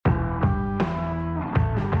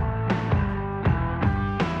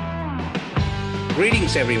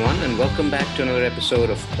Greetings, everyone, and welcome back to another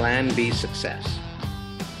episode of Plan B Success.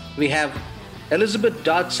 We have Elizabeth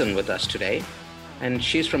Dodson with us today, and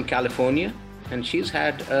she's from California, and she's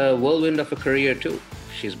had a whirlwind of a career too.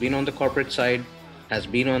 She's been on the corporate side, has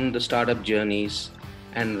been on the startup journeys,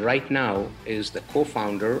 and right now is the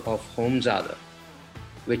co-founder of HomeZada,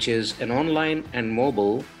 which is an online and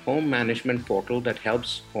mobile home management portal that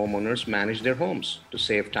helps homeowners manage their homes to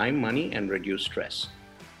save time, money, and reduce stress.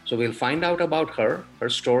 So we'll find out about her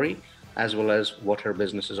story, as well as what her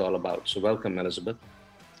business is all about. So welcome, Elizabeth.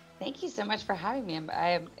 Thank you so much for having me. I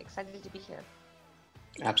am excited to be here.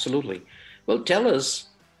 Absolutely. Well, tell us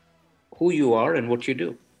who you are and what you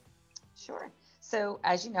do. Sure. So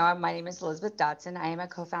as you know, my name is Elizabeth Dodson. I am a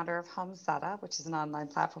co-founder of HomeZada, which is an online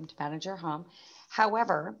platform to manage your home.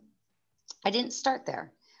 However, I didn't start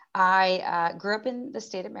there. I grew up in the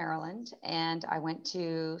state of Maryland, and I went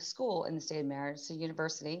to school in the state of Maryland, so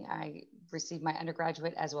university. I received my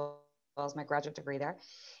undergraduate as well as my graduate degree there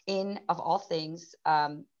in, of all things,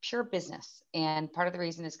 pure business. And part of the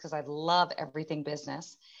reason is because I love everything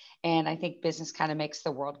business. And I think business kind of makes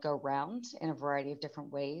the world go round in a variety of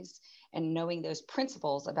different ways. And knowing those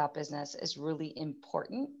principles about business is really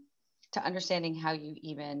important to understanding how you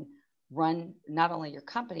even run not only your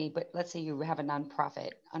company, but let's say you have a nonprofit.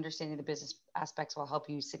 Understanding the business aspects will help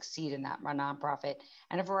you succeed in that nonprofit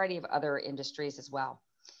and a variety of other industries as well.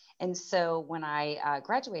 And so when I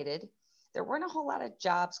graduated, there weren't a whole lot of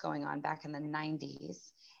jobs going on back in the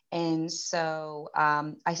 90s. And so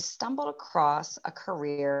I stumbled across a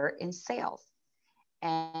career in sales.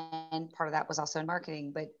 And part of that was also in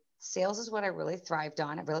marketing, but sales is what I really thrived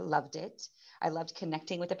on. I really loved it. I loved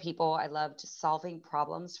connecting with the people. I loved solving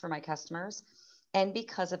problems for my customers. And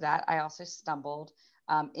because of that, I also stumbled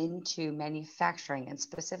into manufacturing, and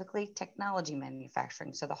specifically technology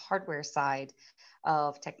manufacturing. So the hardware side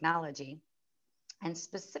of technology. And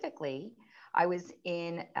specifically, I was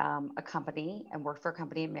in a company and worked for a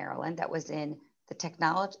company in Maryland that was in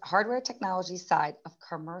the hardware technology side of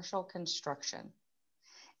commercial construction.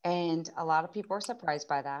 And a lot of people are surprised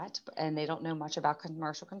by that, and they don't know much about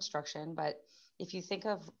commercial construction. But if you think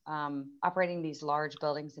of operating these large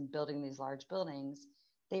buildings and building these large buildings,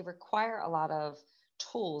 they require a lot of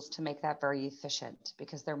tools to make that very efficient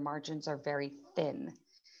because their margins are very thin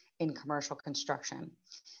in commercial construction.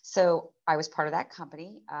 So I was part of that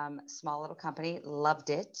company, small little company, loved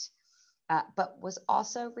it, but was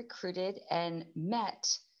also recruited and met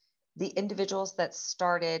the individuals that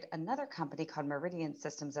started another company called Meridian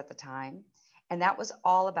Systems at the time. And that was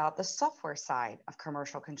all about the software side of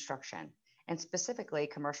commercial construction, and specifically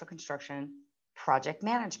commercial construction project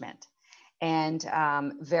management, and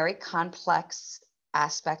very complex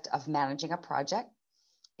aspect of managing a project.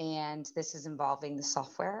 And this is involving the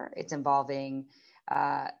software. It's involving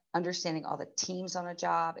understanding all the teams on a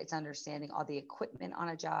job. It's understanding all the equipment on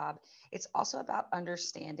a job. It's also about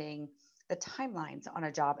understanding the timelines on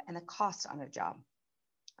a job and the costs on a job.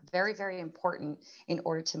 Very, very important in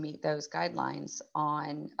order to meet those guidelines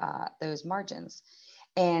on those margins.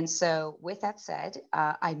 And so with that said,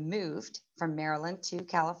 I moved from Maryland to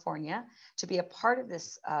California to be a part of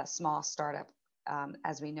this small startup,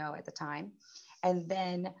 as we know at the time. And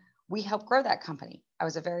then we helped grow that company. I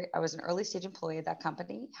was an early stage employee of that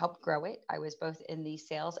company, helped grow it. I was both in the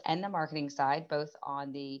sales and the marketing side, both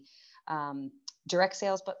on the direct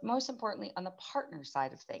sales, but most importantly on the partner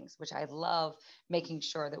side of things, which I love, making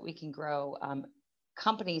sure that we can grow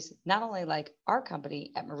companies, not only like our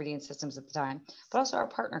company at Meridian Systems at the time, but also our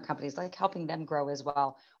partner companies, like helping them grow as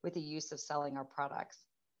well with the use of selling our products.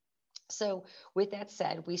 So with that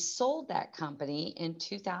said, we sold that company in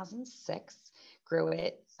 2006, grew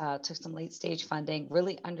it, took some late stage funding,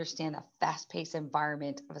 really understand the fast-paced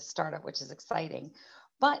environment of a startup, which is exciting.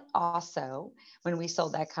 But also when we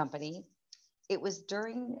sold that company, it was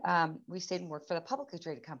during, we stayed and worked for the publicly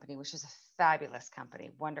traded company, which is a fabulous company,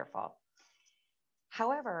 wonderful.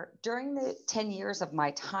 However, during the 10 years of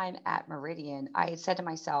my time at Meridian, I had said to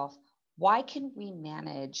myself, why can we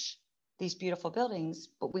manage these beautiful buildings,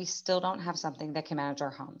 but we still don't have something that can manage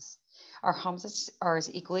our homes? Our homes are as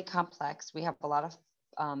equally complex. We have a lot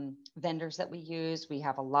of vendors that we use. We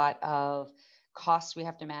have a lot of costs we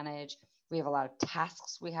have to manage. We have a lot of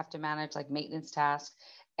tasks we have to manage, like maintenance tasks.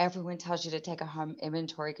 Everyone tells you to take a home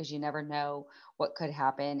inventory because you never know what could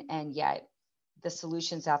happen. And yet the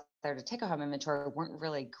solutions out there to take a home inventory weren't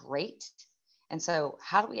really great. And so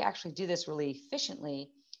how do we actually do this really efficiently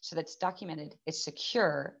so that it's documented, it's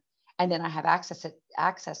secure, and then I have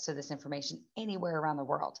access to this information anywhere around the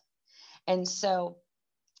world? And so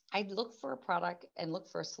I looked for a product and looked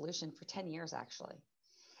for a solution for 10 years, actually.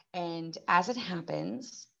 And as it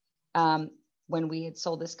happens, when we had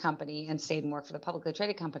sold this company and stayed and worked for the publicly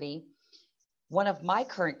traded company, one of my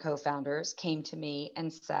current co-founders came to me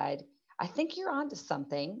and said, I think you're onto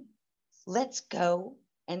something. Let's go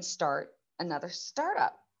and start another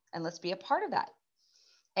startup and let's be a part of that.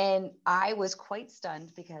 And I was quite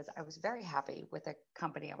stunned because I was very happy with the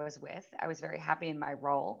company I was with. I was very happy in my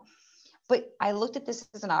role. But I looked at this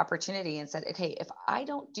as an opportunity and said, okay, if I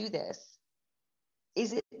don't do this,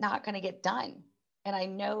 is it not going to get done? And I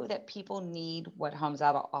know that people need what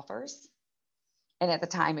HomeZada offers. And at the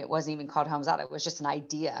time, it wasn't even called HomeZada. It was just an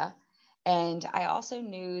idea. And I also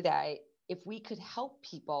knew that if we could help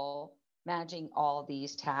people managing all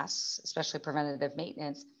these tasks, especially preventative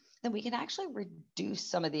maintenance, then we can actually reduce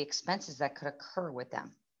some of the expenses that could occur with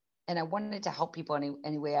them. And I wanted to help people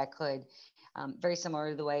any way I could, very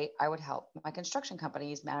similar to the way I would help my construction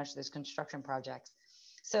companies manage those construction projects.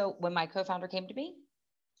 So when my co-founder came to me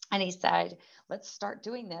and he said, let's start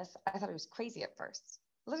doing this, I thought he was crazy at first.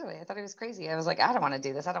 Literally, I thought he was crazy. I was like, I don't want to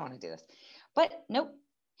do this. I don't want to do this. But nope,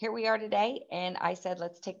 here we are today. And I said,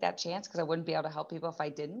 let's take that chance because I wouldn't be able to help people if I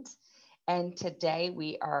didn't. And today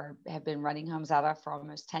we have been running HomeZada for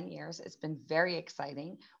almost 10 years. It's been very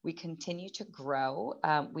exciting. We continue to grow.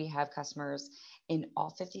 We have customers in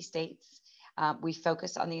all 50 states. We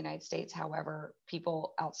focus on the United States. However,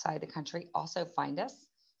 people outside the country also find us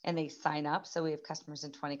and they sign up. So we have customers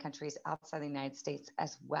in 20 countries outside the United States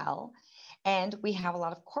as well. And we have a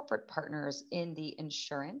lot of corporate partners in the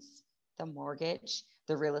insurance, the mortgage,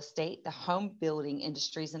 the real estate, the home building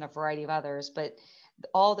industries, and a variety of others. But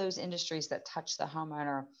all those industries that touch the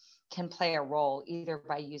homeowner can play a role either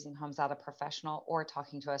by using HomeZada Professional or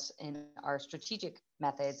talking to us in our strategic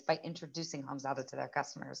methods by introducing HomeZada to their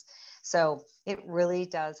customers. So it really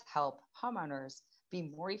does help homeowners be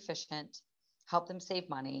more efficient, help them save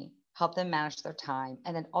money, help them manage their time,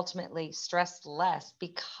 and then ultimately stress less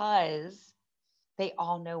because they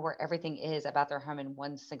all know where everything is about their home in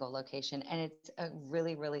one single location. And it's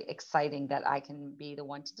really, really exciting that I can be the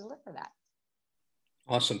one to deliver that.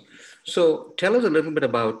 Awesome. So tell us a little bit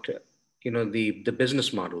about, the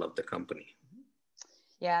business model of the company.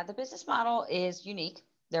 Yeah, the business model is unique.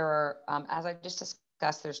 There are, as I just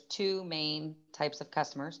discussed, there's two main types of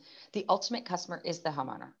customers. The ultimate customer is the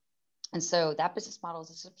homeowner. And so that business model is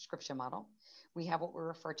a subscription model. We have what we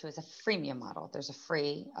refer to as a freemium model. There's a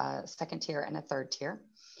free second tier and a third tier,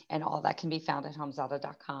 and all of that can be found at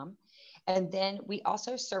homezada.com. And then we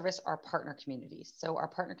also service our partner communities. So our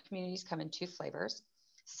partner communities come in two flavors.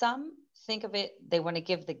 Some think of it, they want to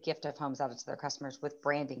give the gift of HomeZada to their customers with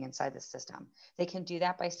branding inside the system. They can do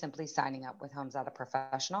that by simply signing up with HomeZada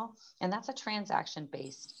Professional, and that's a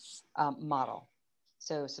transaction-based model.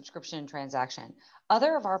 So subscription and transaction.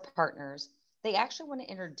 Other of our partners, they actually want to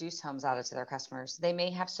introduce HomeZada to their customers. They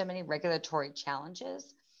may have so many regulatory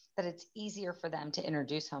challenges that it's easier for them to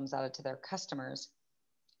introduce HomeZada to their customers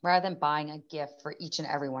rather than buying a gift for each and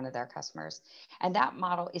every one of their customers. And that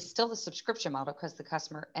model is still the subscription model because the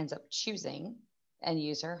customer ends up choosing, end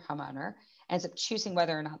user, homeowner, ends up choosing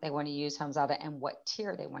whether or not they want to use HomeZada and what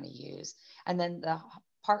tier they want to use. And then the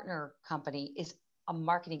partner company is a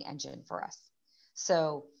marketing engine for us.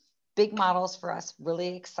 So big models for us,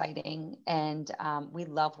 really exciting. And we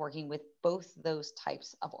love working with both those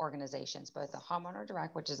types of organizations, both the homeowner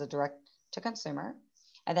direct, which is a direct to consumer,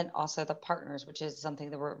 and then also the partners, which is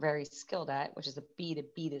something that we're very skilled at, which is a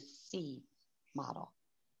B2B2C model.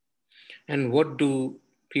 And what do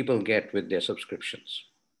people get with their subscriptions?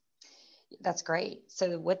 That's great.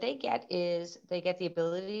 So what they get is they get the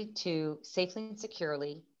ability to safely and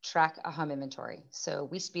securely track a home inventory. So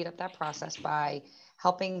we speed up that process by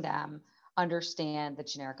helping them understand the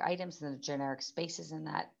generic items and the generic spaces in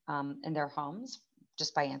that in their homes,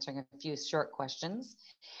 just by answering a few short questions.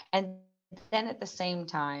 And then at the same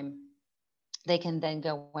time, they can then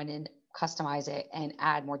go in and customize it and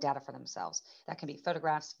add more data for themselves. That can be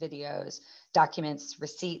photographs, videos, documents,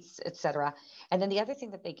 receipts, etc. And then the other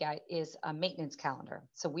thing that they get is a maintenance calendar.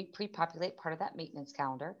 So we pre-populate part of that maintenance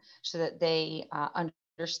calendar so that they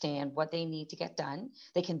understand what they need to get done.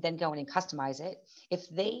 They can then go in and customize it. If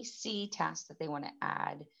they see tasks that they want to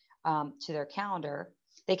add to their calendar,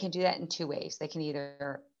 they can do that in two ways. They can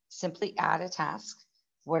either simply add a task,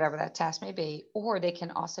 whatever that task may be, or they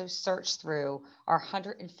can also search through our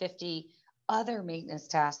 150 other maintenance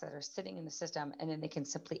tasks that are sitting in the system, and then they can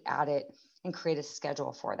simply add it and create a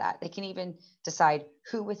schedule for that. They can even decide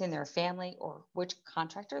who within their family or which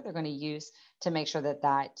contractor they're going to use to make sure that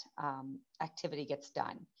that activity gets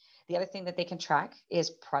done. The other thing that they can track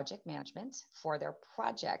is project management for their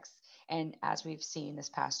projects. And as we've seen this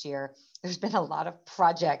past year, there's been a lot of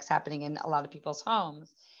projects happening in a lot of people's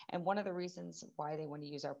homes. And one of the reasons why they want to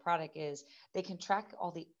use our product is they can track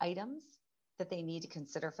all the items that they need to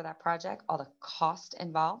consider for that project, all the cost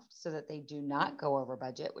involved so that they do not go over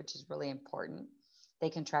budget, which is really important. They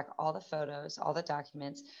can track all the photos, all the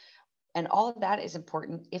documents, and all of that is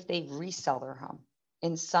important if they resell their home.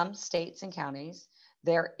 In some states and counties,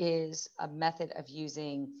 there is a method of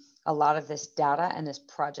using a lot of this data and this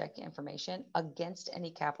project information against any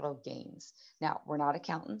capital gains. Now, we're not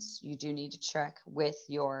accountants. You do need to check with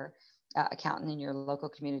your accountant in your local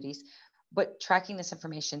communities, but tracking this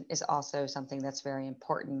information is also something that's very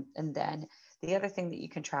important. And then the other thing that you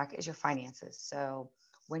can track is your finances. So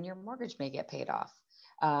when your mortgage may get paid off,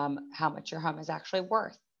 how much your home is actually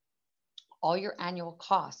worth, all your annual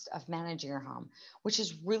costs of managing your home, which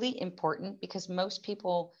is really important because most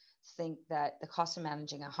people think that the cost of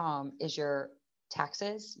managing a home is your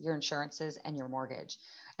taxes, your insurances, and your mortgage.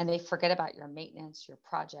 And they forget about your maintenance, your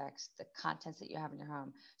projects, the contents that you have in your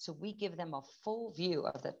home. So we give them a full view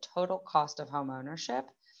of the total cost of home ownership.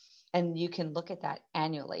 And you can look at that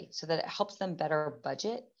annually so that it helps them better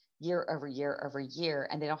budget year over year over year,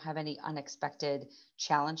 and they don't have any unexpected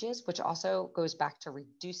challenges, which also goes back to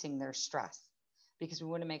reducing their stress because we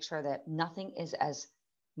want to make sure that nothing is as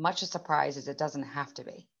much a surprise as it doesn't have to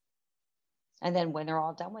be. And then when they're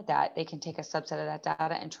all done with that, they can take a subset of that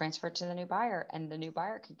data and transfer it to the new buyer, and the new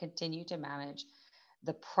buyer can continue to manage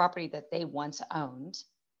the property that they once owned.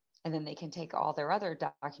 And then they can take all their other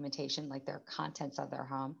documentation, like their contents of their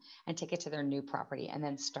home, and take it to their new property and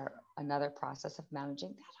then start another process of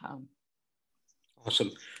managing that home.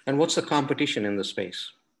 Awesome. And what's the competition in the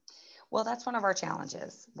space? Well, that's one of our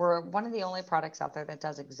challenges. We're one of the only products out there that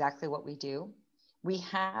does exactly what we do. We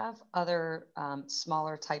have other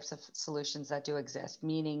smaller types of solutions that do exist,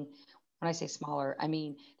 meaning when I say smaller, I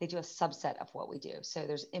mean they do a subset of what we do. So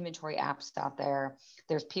there's inventory apps out there.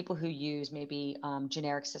 There's people who use maybe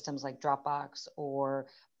generic systems like Dropbox or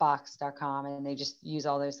Box.com, and they just use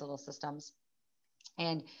all those little systems.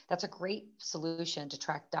 And that's a great solution to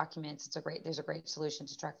track documents. There's a great solution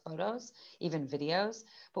to track photos, even videos.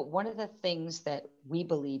 But one of the things that we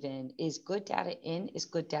believe in is good data in is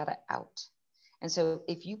good data out. And so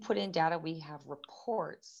if you put in data, we have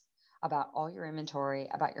reports about all your inventory,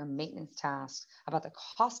 about your maintenance tasks, about the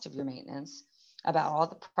cost of your maintenance, about all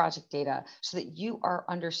the project data, so that you are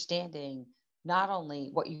understanding not only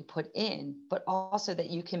what you put in, but also that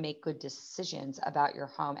you can make good decisions about your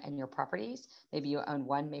home and your properties. Maybe you own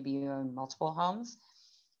one, maybe you own multiple homes.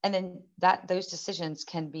 And then those decisions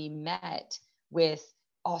can be met with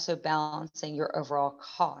also balancing your overall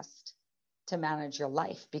cost to manage your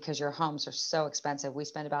life because your homes are so expensive. We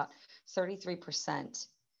spend about 33%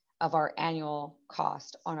 of our annual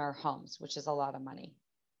cost on our homes, which is a lot of money.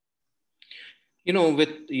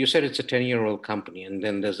 You said it's a 10-year-old company, and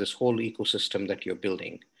then there's this whole ecosystem that you're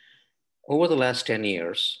building. Over the last 10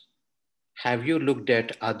 years, have you looked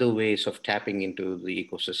at other ways of tapping into the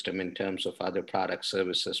ecosystem in terms of other products,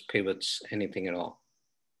 services, pivots, anything at all?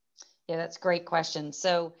 Yeah, that's a great question.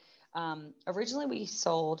 So originally we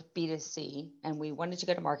sold B2C, and we wanted to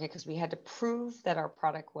go to market because we had to prove that our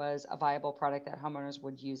product was a viable product, that homeowners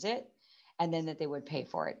would use it, and then that they would pay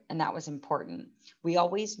for it. And that was important. We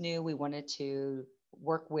always knew we wanted to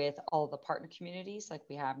work with all the partner communities like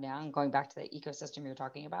we have now, and going back to the ecosystem you're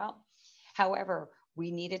talking about. However, we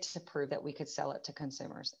needed to prove that we could sell it to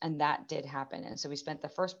consumers, and that did happen. And so we spent the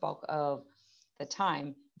first bulk of the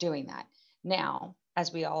time doing that. Now,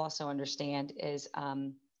 as we all also understand is,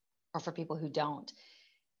 or for people who don't,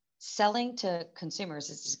 selling to consumers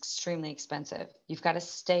is extremely expensive. You've got to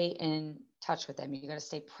stay in touch with them. You've got to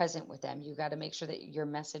stay present with them. You've got to make sure that your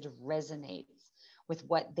message resonates with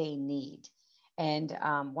what they need. And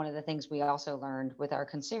one of the things we also learned with our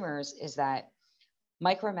consumers is that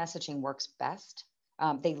micro messaging works best.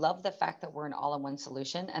 They love the fact that we're an all-in-one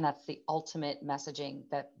solution, and that's the ultimate messaging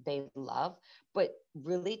that they love, but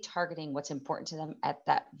really targeting what's important to them at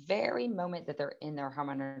that very moment that they're in their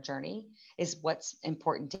homeowner journey is what's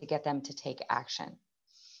important to get them to take action.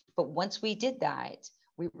 But once we did that,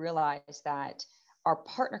 we realized that our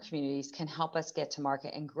partner communities can help us get to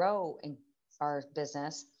market and grow in our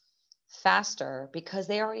business faster because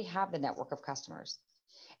they already have the network of customers.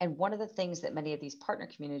 And one of the things that many of these partner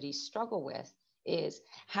communities struggle with is,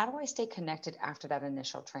 how do I stay connected after that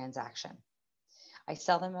initial transaction? I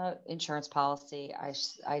sell them an insurance policy.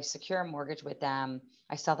 I secure a mortgage with them.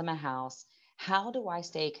 I sell them a house. How do I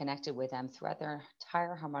stay connected with them throughout their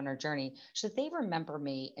entire homeowner journey so that they remember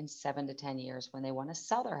me in 7 to 10 years when they want to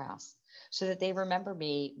sell their house? So that they remember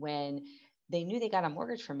me when they knew they got a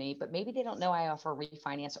mortgage from me, but maybe they don't know I offer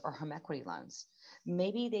refinance or home equity loans.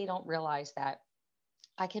 Maybe they don't realize that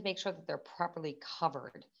I can make sure that they're properly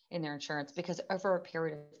covered in their insurance, because over a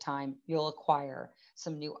period of time, you'll acquire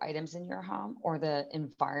some new items in your home, or the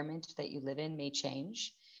environment that you live in may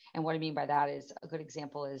change. And what I mean by that is, a good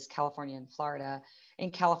example is California and Florida.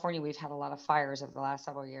 In California, we've had a lot of fires over the last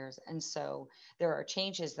several years. And so there are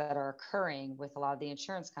changes that are occurring with a lot of the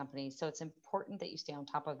insurance companies. So it's important that you stay on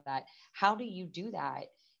top of that. How do you do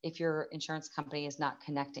that if your insurance company is not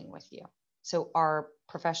connecting with you? So our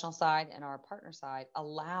professional side and our partner side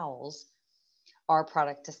allows our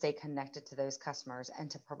product to stay connected to those customers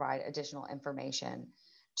and to provide additional information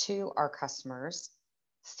to our customers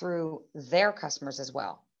through their customers as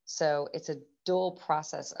well. So it's a dual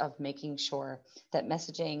process of making sure that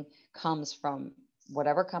messaging comes from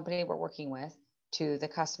whatever company we're working with to the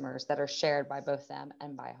customers that are shared by both them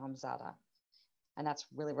and by HomeZada. And that's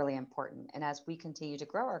really, really important. And as we continue to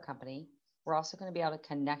grow our company, we're also going to be able to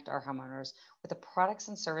connect our homeowners with the products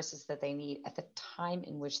and services that they need at the time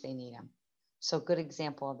in which they need them. So a good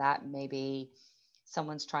example of that may be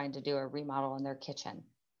someone's trying to do a remodel in their kitchen.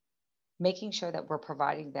 Making sure that we're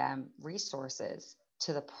providing them resources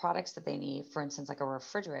to the products that they need, for instance, like a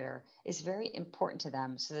refrigerator, is very important to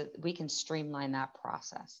them so that we can streamline that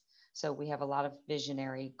process. So we have a lot of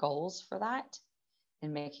visionary goals for that,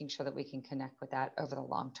 and making sure that we can connect with that over the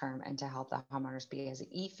long term, and to help the homeowners be as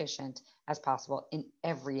efficient as possible in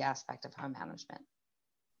every aspect of home management.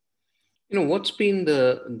 What's been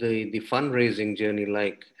the fundraising journey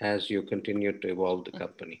like as you continue to evolve the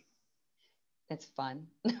company? It's fun.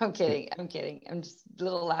 I'm kidding. I'm just a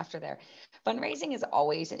little laughter there. Fundraising is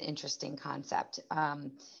always an interesting concept.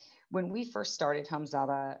 When we first started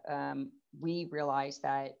HomeZada, we realized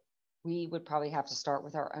that we would probably have to start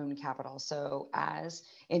with our own capital. So as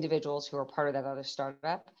individuals who are part of that other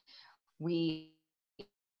startup, we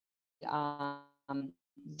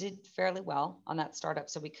did fairly well on that startup.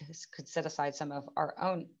 So we could set aside some of our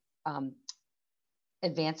own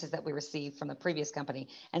advances that we received from the previous company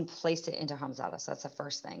and placed it into HomeZada. So that's the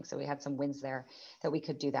first thing. So we had some wins there that we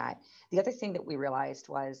could do that. The other thing that we realized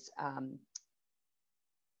was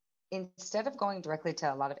instead of going directly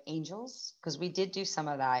to a lot of angels, because we did do some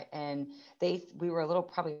of that, and we were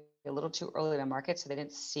probably a little too early to market, so they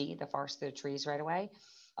didn't see the forest through the trees right away.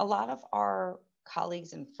 A lot of our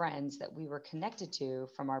colleagues and friends that we were connected to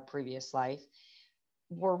from our previous life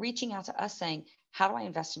were reaching out to us saying, how do I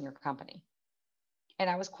invest in your company? And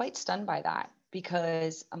I was quite stunned by that,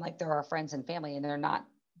 because I'm like, they're our friends and family, and they're not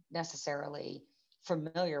necessarily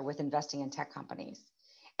familiar with investing in tech companies.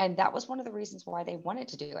 And that was one of the reasons why they wanted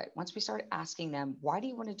to do it. Once we started asking them, why do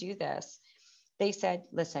you want to do this? They said,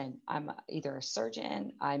 listen, I'm either a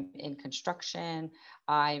surgeon, I'm in construction,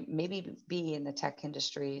 I maybe be in the tech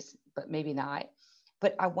industries, but maybe not.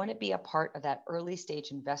 But I want to be a part of that early stage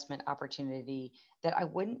investment opportunity that I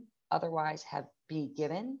wouldn't otherwise have been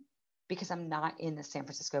given, because I'm not in the San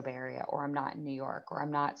Francisco Bay Area, or I'm not in New York, or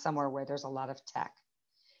I'm not somewhere where there's a lot of tech.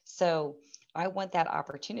 So I want that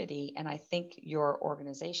opportunity. And I think your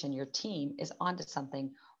organization, your team is onto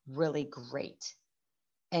something really great.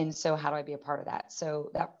 And so how do I be a part of that?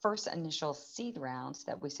 So that first initial seed round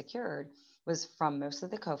that we secured was from most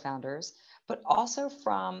of the co-founders, but also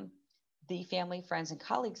from the family, friends, and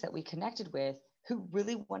colleagues that we connected with who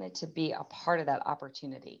really wanted to be a part of that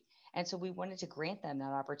opportunity. And so we wanted to grant them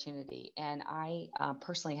that opportunity. And I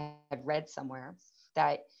personally had read somewhere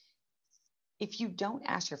that if you don't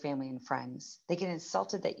ask your family and friends, they get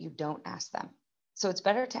insulted that you don't ask them. So it's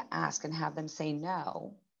better to ask and have them say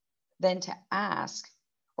no than to ask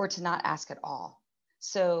or to not ask at all.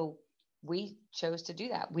 So we chose to do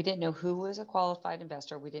that. We didn't know who was a qualified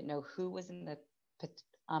investor. We didn't know who was in the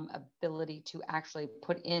ability to actually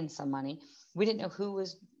put in some money. We didn't know who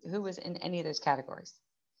was in any of those categories.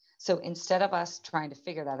 So instead of us trying to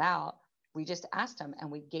figure that out, we just asked them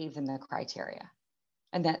and we gave them the criteria.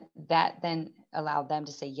 And that then allowed them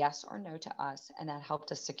to say yes or no to us. And that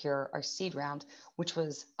helped us secure our seed round, which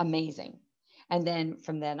was amazing. And then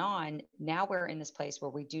from then on, now we're in this place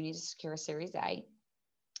where we do need to secure a Series A.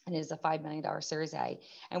 And it is a $5 million Series A.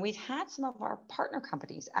 And we've had some of our partner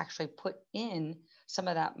companies actually put in some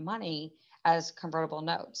of that money as convertible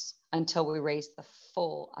notes until we raise the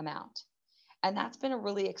full amount. And that's been a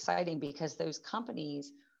really exciting, because those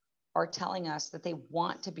companies are telling us that they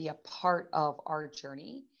want to be a part of our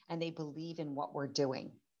journey and they believe in what we're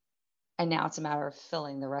doing. And now it's a matter of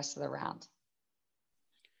filling the rest of the round.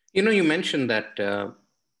 You mentioned that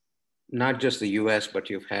not just the US, but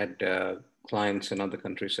you've had clients in other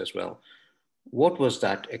countries as well. What was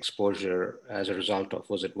that exposure as a result of?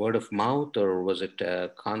 Was it word of mouth, or was it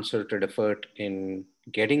a concerted effort in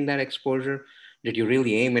getting that exposure? Did you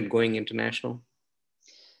really aim at going international?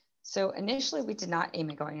 So initially, we did not aim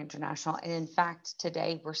at going international. And in fact,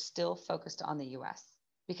 today we're still focused on the US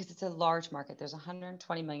because it's a large market. There's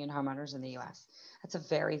 120 million homeowners in the US. That's a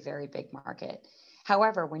very, very big market.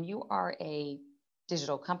 However, when you are a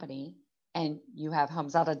digital company and you have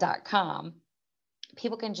homezada.com,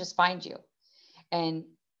 people can just find you. And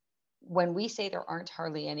when we say there aren't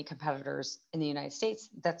hardly any competitors in the United States,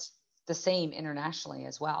 that's the same internationally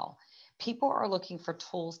as well. People are looking for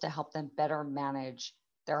tools to help them better manage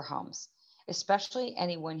their homes, especially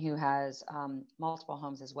anyone who has multiple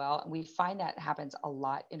homes as well. And we find that happens a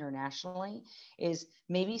lot internationally is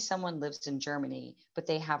maybe someone lives in Germany, but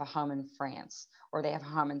they have a home in France or they have a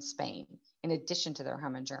home in Spain in addition to their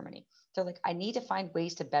home in Germany. They're like, I need to find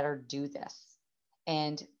ways to better do this.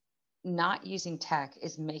 And not using tech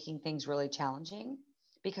is making things really challenging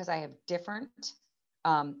because I have different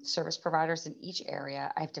service providers in each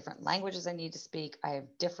area. I have different languages I need to speak. I have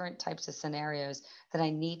different types of scenarios that I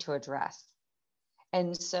need to address.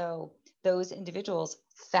 And so those individuals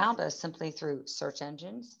found us simply through search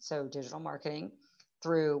engines, so digital marketing,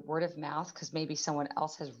 through word of mouth, because maybe someone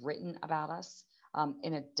else has written about us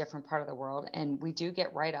in a different part of the world. And we do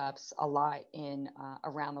get write-ups a lot in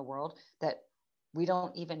around the world that we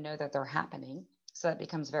don't even know that they're happening. So that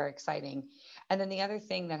becomes very exciting. And then the other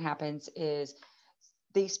thing that happens is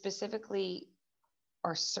they specifically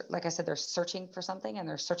are, like I said, they're searching for something and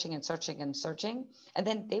they're searching and searching and searching. And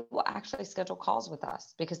then they will actually schedule calls with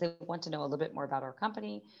us because they want to know a little bit more about our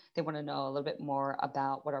company. They want to know a little bit more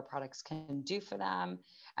about what our products can do for them.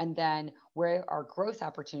 And then where our growth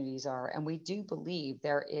opportunities are. And we do believe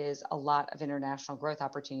there is a lot of international growth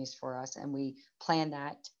opportunities for us. And we plan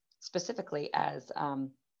that specifically as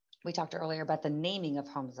we talked earlier about the naming of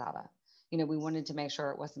HomeZada. You know, we wanted to make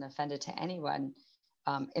sure it wasn't offended to anyone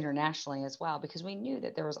internationally as well, because we knew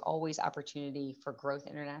that there was always opportunity for growth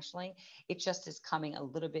internationally. It just is coming a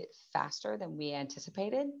little bit faster than we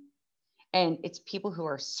anticipated. And it's people who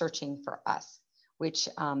are searching for us, which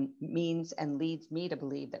means and leads me to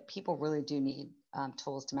believe that people really do need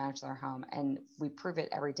tools to manage their home. And we prove it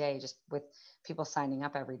every day just with people signing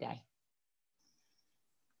up every day.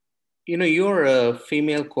 You know, you're a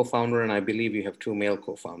female co-founder, and I believe you have two male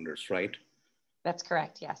co-founders, right? That's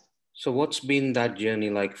correct, yes. So what's been that journey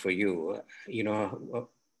like for you? You know,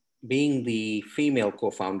 being the female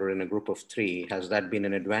co-founder in a group of three, has that been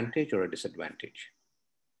an advantage or a disadvantage?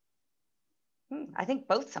 I think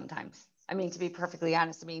both sometimes. I mean, to be perfectly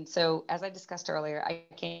honest, I mean, so as I discussed earlier, I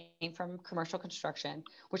came from commercial construction,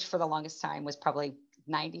 which for the longest time was probably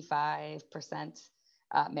 95%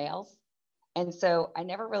 males. And so I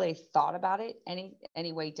never really thought about it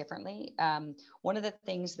any way differently. One of the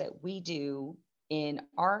things that we do in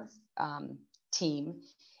our team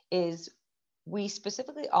is we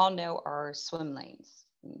specifically all know our swim lanes.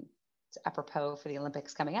 It's apropos for the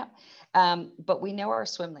Olympics coming up, but we know our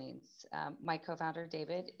swim lanes. My co-founder,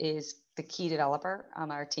 David, is the key developer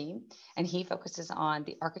on our team, and he focuses on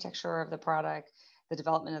the architecture of the product, the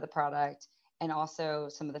development of the product, and also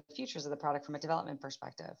some of the features of the product from a development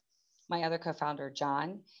perspective. My other co-founder,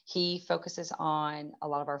 John, he focuses on a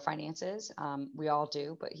lot of our finances. We all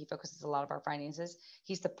do, but he focuses a lot of our finances.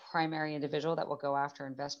 He's the primary individual that will go after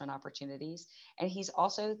investment opportunities. And he's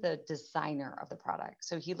also the designer of the product.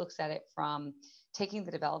 So he looks at it from taking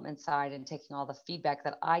the development side and taking all the feedback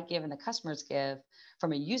that I give and the customers give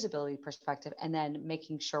from a usability perspective, and then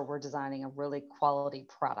making sure we're designing a really quality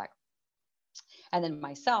product. And then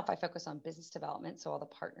myself, I focus on business development, so all the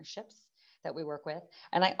partnerships that we work with.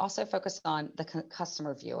 And I also focus on the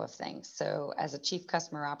customer view of things. So as a chief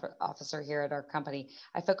customer officer here at our company,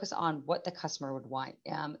 I focus on what the customer would want.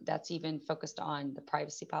 That's even focused on the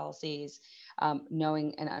privacy policies,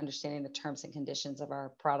 knowing and understanding the terms and conditions of our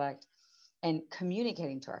product, and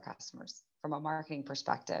communicating to our customers from a marketing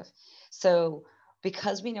perspective. So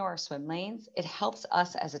because we know our swim lanes, it helps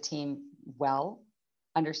us as a team well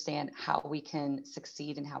understand how we can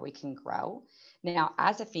succeed and how we can grow. Now,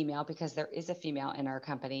 as a female, because there is a female in our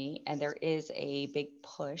company and there is a big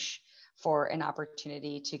push for an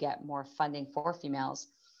opportunity to get more funding for females,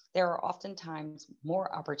 there are oftentimes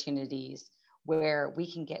more opportunities where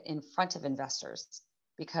we can get in front of investors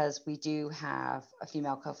because we do have a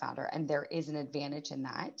female co-founder, and there is an advantage in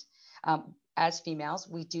that. As females,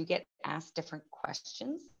 we do get asked different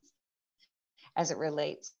questions as it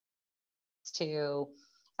relates to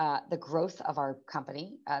the growth of our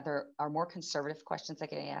company. There are more conservative questions that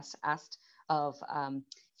get asked of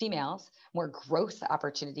females, more growth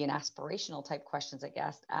opportunity and aspirational type questions that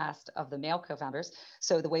get asked of the male co-founders.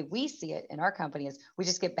 So the way we see it in our company is we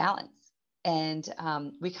just get balance, and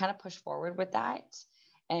we kind of push forward with that.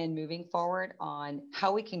 and moving forward on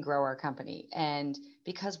how we can grow our company. And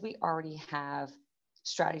because we already have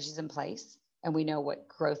strategies in place and we know what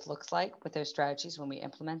growth looks like with those strategies when we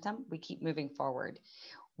implement them, we keep moving forward.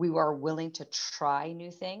 We are willing to try new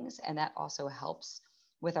things, and that also helps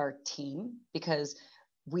with our team because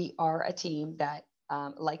we are a team that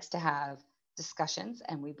likes to have discussions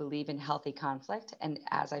and we believe in healthy conflict. And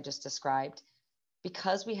as I just described,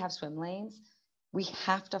 because we have swim lanes, we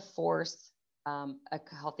have to force a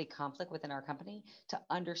healthy conflict within our company to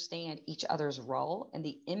understand each other's role and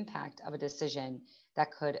the impact of a decision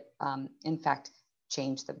that could, in fact,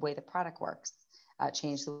 change the way the product works,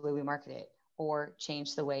 change the way we market it, or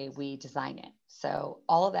change the way we design it. So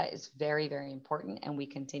all of that is very, very important, and we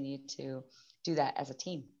continue to do that as a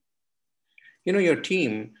team. Your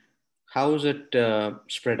team, how is it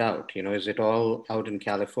spread out? Is it all out in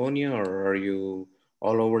California, or are you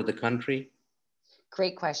all over the country?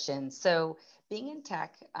 Great question. So being in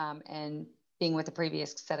tech and being with the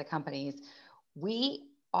previous set of companies, we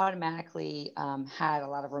automatically had a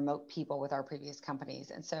lot of remote people with our previous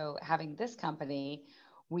companies. And so having this company,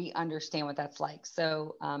 we understand what that's like.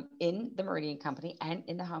 So in the Meridian company and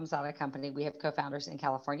in the HomeZada company, we have co-founders in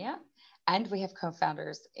California and we have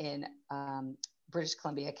co-founders in British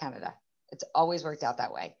Columbia, Canada. It's always worked out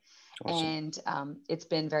that way. Awesome. And it's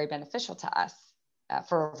been very beneficial to us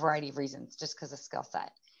for a variety of reasons, just because of skill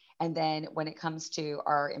set. And then when it comes to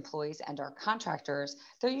our employees and our contractors,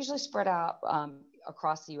 they're usually spread out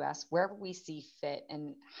across the US wherever we see fit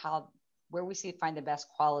and where we find the best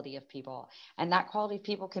quality of people. And that quality of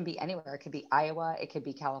people can be anywhere. It could be Iowa, it could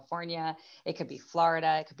be California, it could be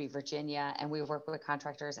Florida, it could be Virginia. And we work with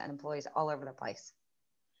contractors and employees all over the place.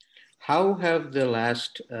 How have the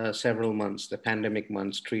last several months, the pandemic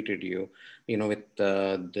months, treated you? With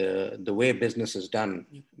the way business is done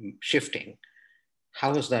shifting,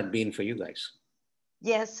 how has that been for you guys?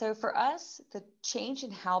 Yes. So for us, the change in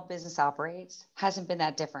how business operates hasn't been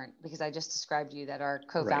that different because I just described to you that our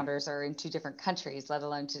co-founders are in 2 different countries, let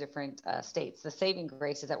alone 2 different states. The saving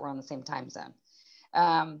grace is that we're on the same time zone.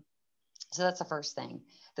 So that's the first thing.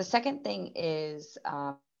 The second thing is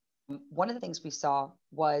one of the things we saw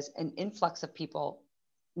was an influx of people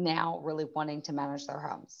now really wanting to manage their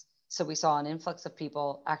homes. So we saw an influx of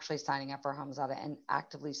people actually signing up for HomeZada and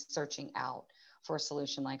actively searching out for a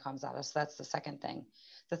solution like HomeZada. So that's the second thing.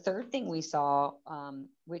 The third thing we saw,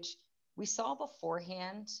 which we saw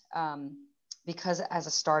beforehand, because as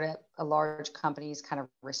a startup, a large companies kind of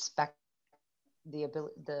respect the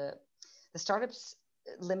ability, the startups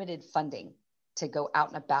limited funding to go out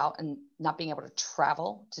and about and not being able to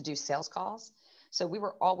travel to do sales calls. So we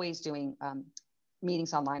were always doing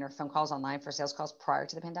meetings online or phone calls online for sales calls prior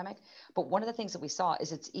to the pandemic. But one of the things that we saw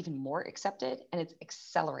is it's even more accepted and it's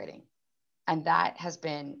accelerating. And that has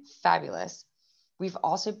been fabulous. We've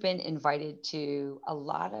also been invited to a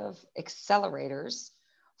lot of accelerators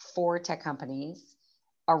for tech companies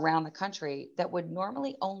around the country that would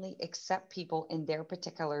normally only accept people in their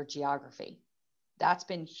particular geography. That's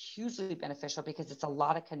been hugely beneficial because it's a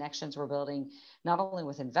lot of connections we're building, not only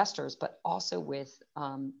with investors, but also with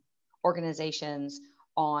organizations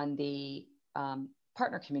on the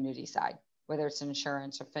partner community side, whether it's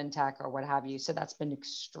insurance or fintech or what have you. So that's been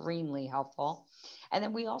extremely helpful. And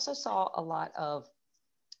then we also saw a lot of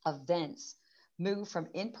events move from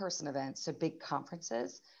in-person events, so big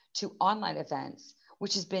conferences, to online events,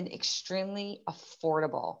 which has been extremely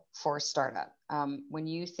affordable for a startup. When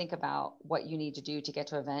you think about what you need to do to get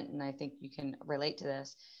to an event, and I think you can relate to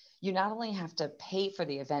this, you not only have to pay for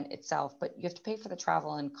the event itself, but you have to pay for the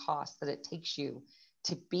travel and cost that it takes you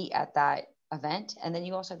to be at that event. And then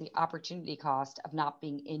you also have the opportunity cost of not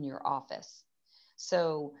being in your office.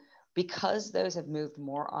 So because those have moved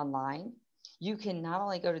more online, you can not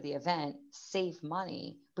only go to the event, save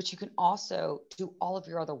money, but you can also do all of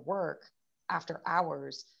your other work after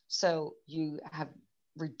hours. So you have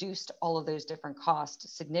reduced all of those different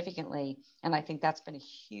costs significantly. And I think that's been a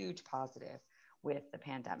huge positive with the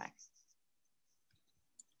pandemic.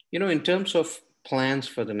 In terms of plans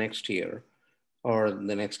for the next year or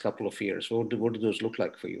the next couple of years, what do those look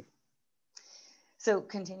like for you? So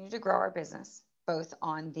continue to grow our business, both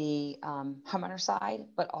on the homeowner side,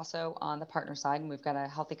 but also on the partner side. And we've got a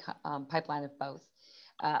healthy pipeline of both.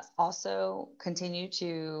 Also continue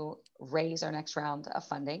to raise our next round of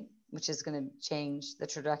funding, which is going to change the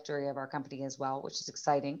trajectory of our company as well, which is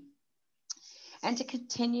exciting. And to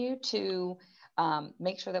continue to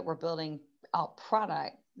make sure that we're building a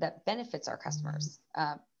product that benefits our customers,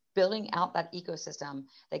 building out that ecosystem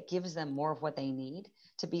that gives them more of what they need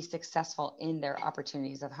to be successful in their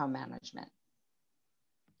opportunities of home management.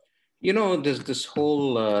 There's this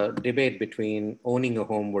whole debate between owning a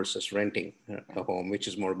home versus renting a home, which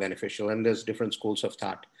is more beneficial, and there's different schools of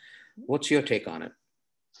thought. What's your take on it?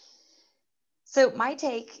 So my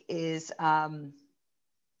take is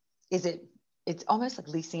it's almost like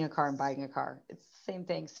leasing a car and buying a car. It's the same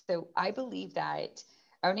thing. So I believe that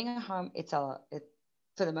owning a home,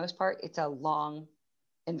 for the most part, it's a long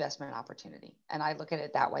investment opportunity. And I look at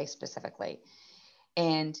it that way specifically.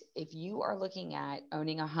 And if you are looking at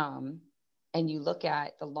owning a home and you look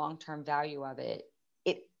at the long-term value of it,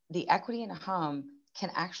 the equity in a home can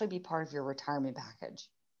actually be part of your retirement package.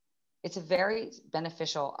 It's a very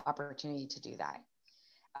beneficial opportunity to do that.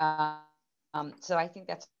 So I think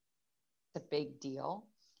that's a big deal.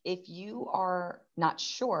 If you are not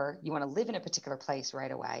sure you want to live in a particular place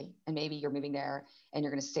right away, and maybe you're moving there and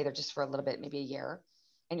you're going to stay there just for a little bit, maybe a year,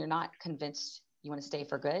 and you're not convinced you want to stay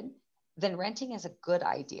for good, then renting is a good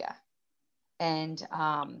idea. And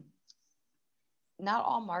not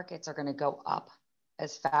all markets are going to go up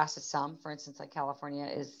as fast as some. For instance, like California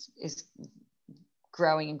is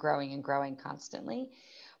growing and growing and growing constantly.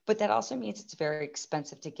 But that also means it's very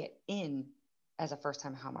expensive to get in as a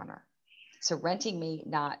first-time homeowner. So renting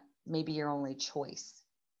may be your only choice.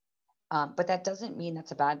 But that doesn't mean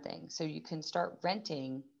that's a bad thing. So you can start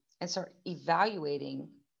renting and start evaluating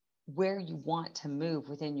where you want to move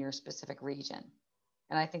within your specific region.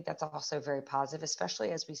 And I think that's also very positive,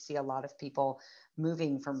 especially as we see a lot of people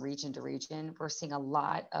moving from region to region. We're seeing a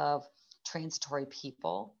lot of transitory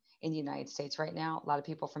people in the United States right now. A lot of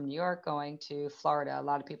people from New York going to Florida, a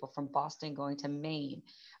lot of people from Boston going to Maine,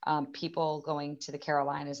 people going to the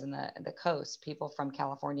Carolinas and the coast, people from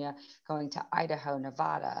California going to Idaho,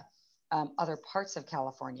 Nevada, other parts of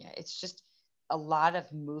California. It's just a lot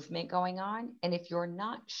of movement going on. And if you're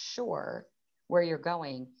not sure where you're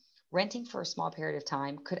going, renting for a small period of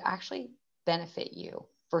time could actually benefit you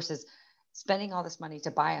versus spending all this money to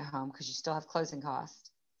buy a home because you still have closing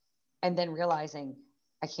costs and then realizing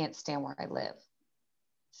I can't stand where I live.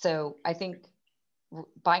 So I think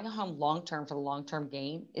buying a home long-term for the long-term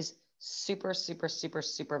gain is super, super, super,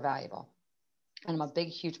 super valuable. And I'm a big,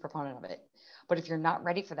 huge proponent of it. But if you're not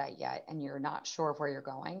ready for that yet and you're not sure of where you're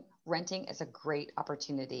going, renting is a great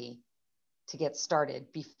opportunity to get started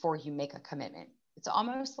before you make a commitment. It's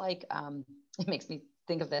almost like, it makes me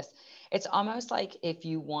think of this. It's almost like if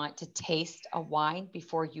you want to taste a wine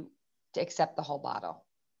before you accept the whole bottle.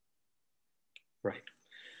 Right.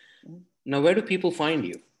 Now, where do people find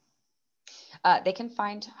you? They can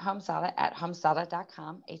find Homezada at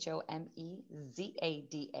homezada.com,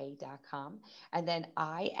 HOMEZADA.com. And then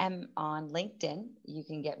I am on LinkedIn. You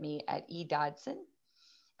can get me at E. Dodson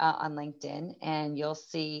on LinkedIn, and you'll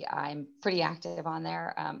see I'm pretty active on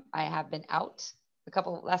there. I have been out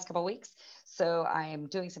last couple of weeks, so I am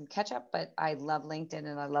doing some catch up, but I love LinkedIn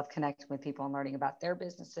and I love connecting with people and learning about their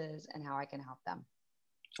businesses and how I can help them.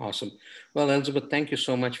 Awesome. Well, Elizabeth, thank you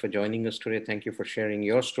so much for joining us today. Thank you for sharing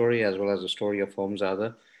your story as well as the story of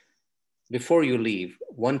Homezada. Before you leave,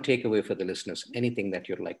 one takeaway for the listeners, anything that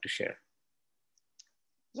you'd like to share?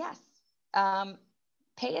 Yes.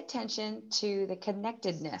 Pay attention to the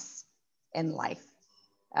connectedness in life,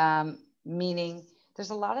 meaning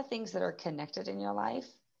there's a lot of things that are connected in your life,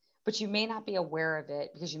 but you may not be aware of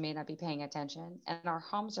it because you may not be paying attention. And our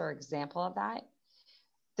homes are an example of that.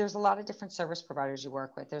 There's a lot of different service providers you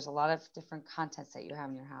work with. There's a lot of different contents that you have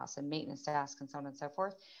in your house and maintenance tasks and so on and so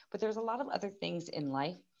forth. But there's a lot of other things in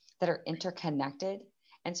life that are interconnected.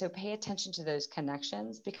 And so pay attention to those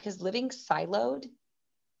connections, because living siloed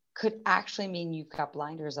could actually mean you've got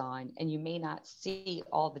blinders on and you may not see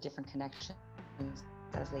all the different connections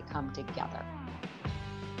as they come together.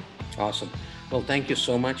 Awesome. Well, thank you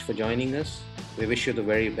so much for joining us. We wish you the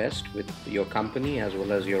very best with your company as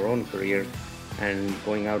well as your own career and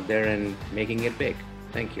going out there and making it big.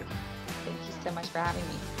 Thank you. Thank you so much for having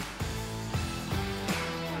me.